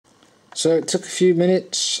So it took a few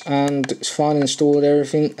minutes and it's fine, installed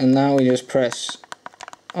everything, and now we just press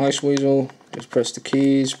Iceweasel, just press the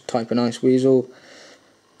keys, type in Iceweasel,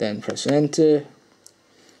 then press enter.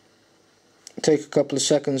 Take a couple of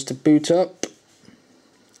seconds to boot up.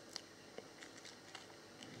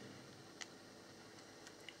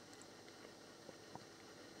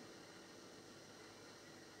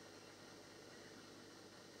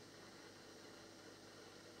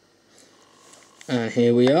 And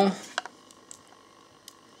here we are.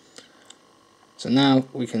 So now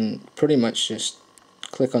we can pretty much just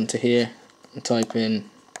click onto here and type in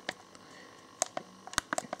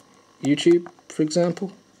YouTube, for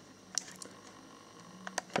example.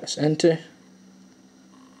 Press enter.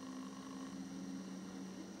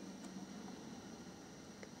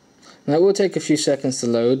 Now it will take a few seconds to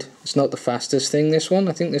load. It's not the fastest thing, this one.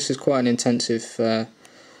 I think this is quite an intensive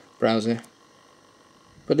browser.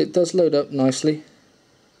 But it does load up nicely.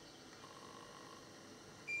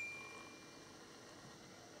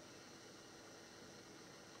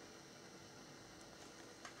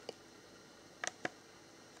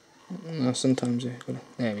 No, sometimes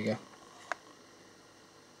there we go.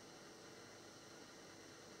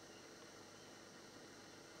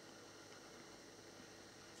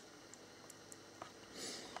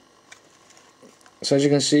 So as you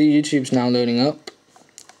can see, YouTube's now loading up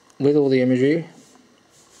with all the imagery.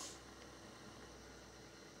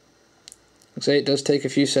 Like I say, it does take a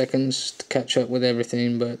few seconds to catch up with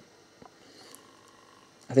everything, but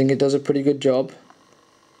I think it does a pretty good job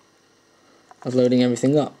of loading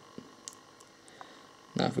everything up.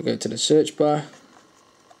 Now if we go to the search bar,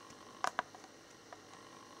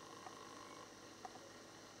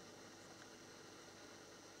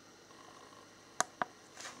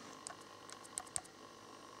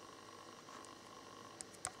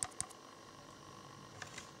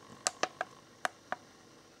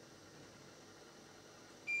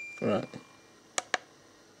 right.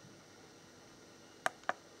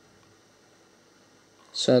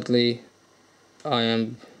 Sadly, I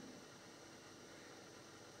am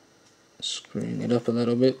screwing it up a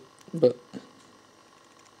little bit, but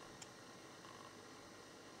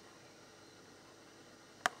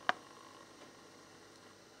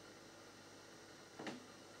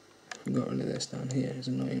I got rid of this down here, it's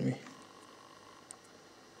annoying me.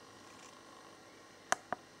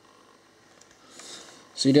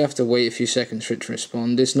 So you'd have to wait a few seconds for it to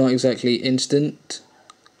respond. It's not exactly instant,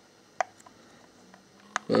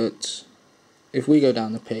 but if we go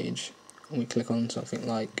down the page and we click on something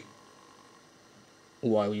like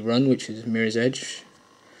Why We Run, which is Mirror's Edge,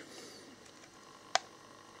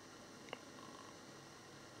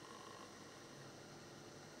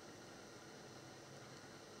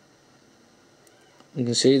 you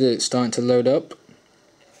can see that it's starting to load up.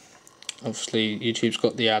 Obviously YouTube's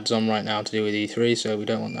got the ads on right now to do with E3, so we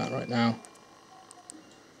don't want that right now.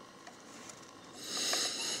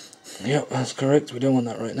 Yep, that's correct, we don't want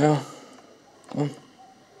that right now. Come on.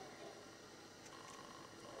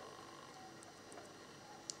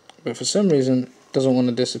 But for some reason it doesn't want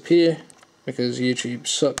to disappear, because YouTube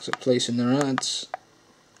sucks at placing their ads.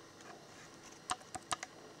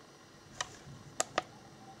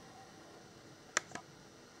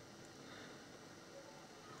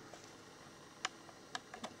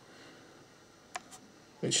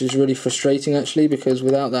 Which is really frustrating actually, because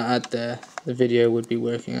without that ad there, the video would be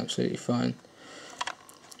working absolutely fine.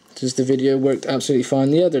 Because the video worked absolutely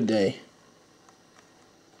fine the other day.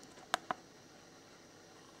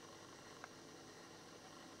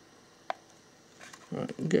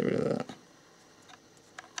 Right, get rid of that.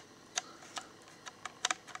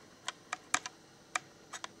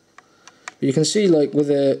 But you can see, like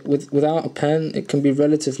without a pen, it can be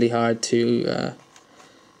relatively hard to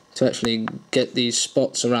actually get these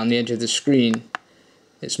spots around the edge of the screen.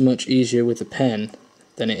 It's much easier with a pen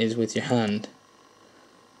than it is with your hand.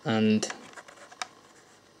 And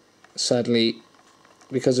sadly,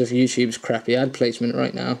 because of YouTube's crappy ad placement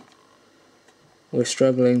right now, we're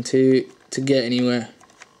struggling to get anywhere.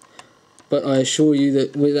 But I assure you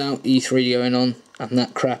that without E3 going on and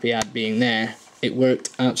that crappy ad being there, it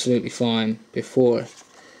worked absolutely fine before.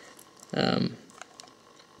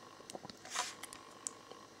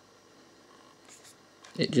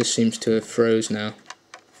 It just seems to have froze now.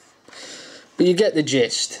 But you get the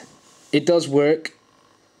gist. It does work.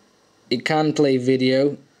 It can play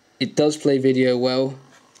video. It does play video well.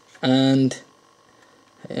 And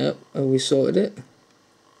yep, we sorted it.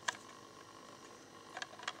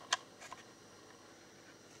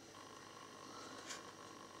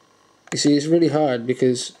 You see, it's really hard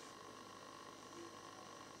because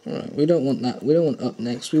Alright, we don't want that. We don't want up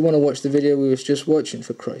next. We want to watch the video we was just watching,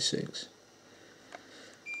 for Christ's sakes.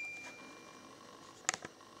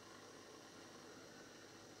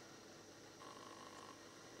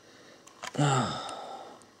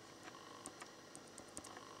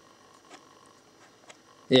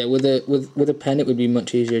 Yeah, with a pen it would be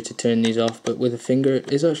much easier to turn these off, but with a finger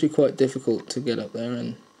it's actually quite difficult to get up there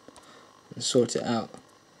and sort it out.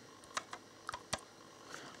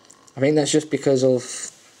 I think that's just because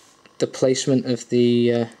of the placement of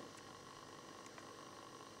the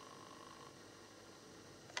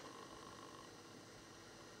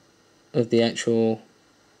actual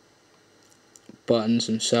buttons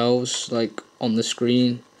themselves, like on the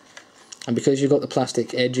screen, and because you've got the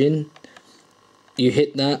plastic edge in, you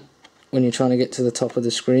hit that when you're trying to get to the top of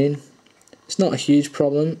the screen. It's not a huge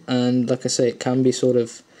problem, and like I say, it can be sort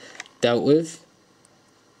of dealt with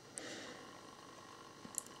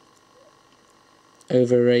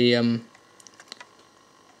over a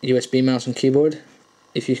USB mouse and keyboard,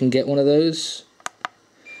 if you can get one of those.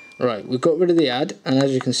 Right, we've got rid of the ad, and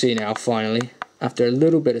as you can see now, finally, after a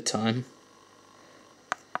little bit of time,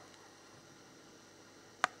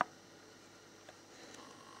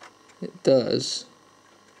 it does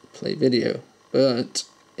play video, but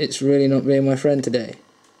it's really not being my friend today,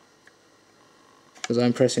 because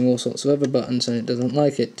I'm pressing all sorts of other buttons and it doesn't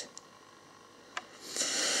like it.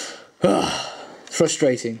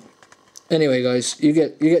 Frustrating. Anyway guys, you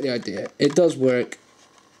get the idea. It does work,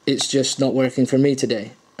 it's just not working for me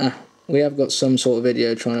today. We have got some sort of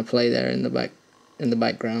video trying to play there in the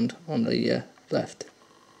background on the left.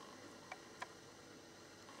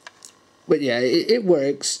 But yeah, it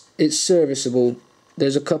works, it's serviceable.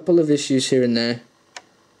 There's a couple of issues here and there,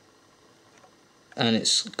 and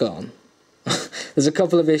it's gone. There's a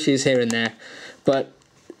couple of issues here and there, but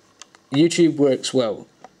YouTube works well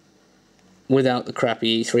without the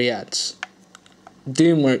crappy E3 ads.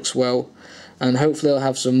 Doom works well, and hopefully I'll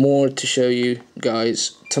have some more to show you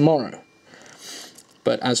guys tomorrow.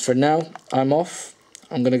 But as for now, I'm off.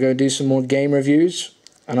 I'm going to go do some more game reviews,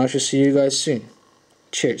 and I shall see you guys soon.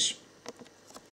 Cheers.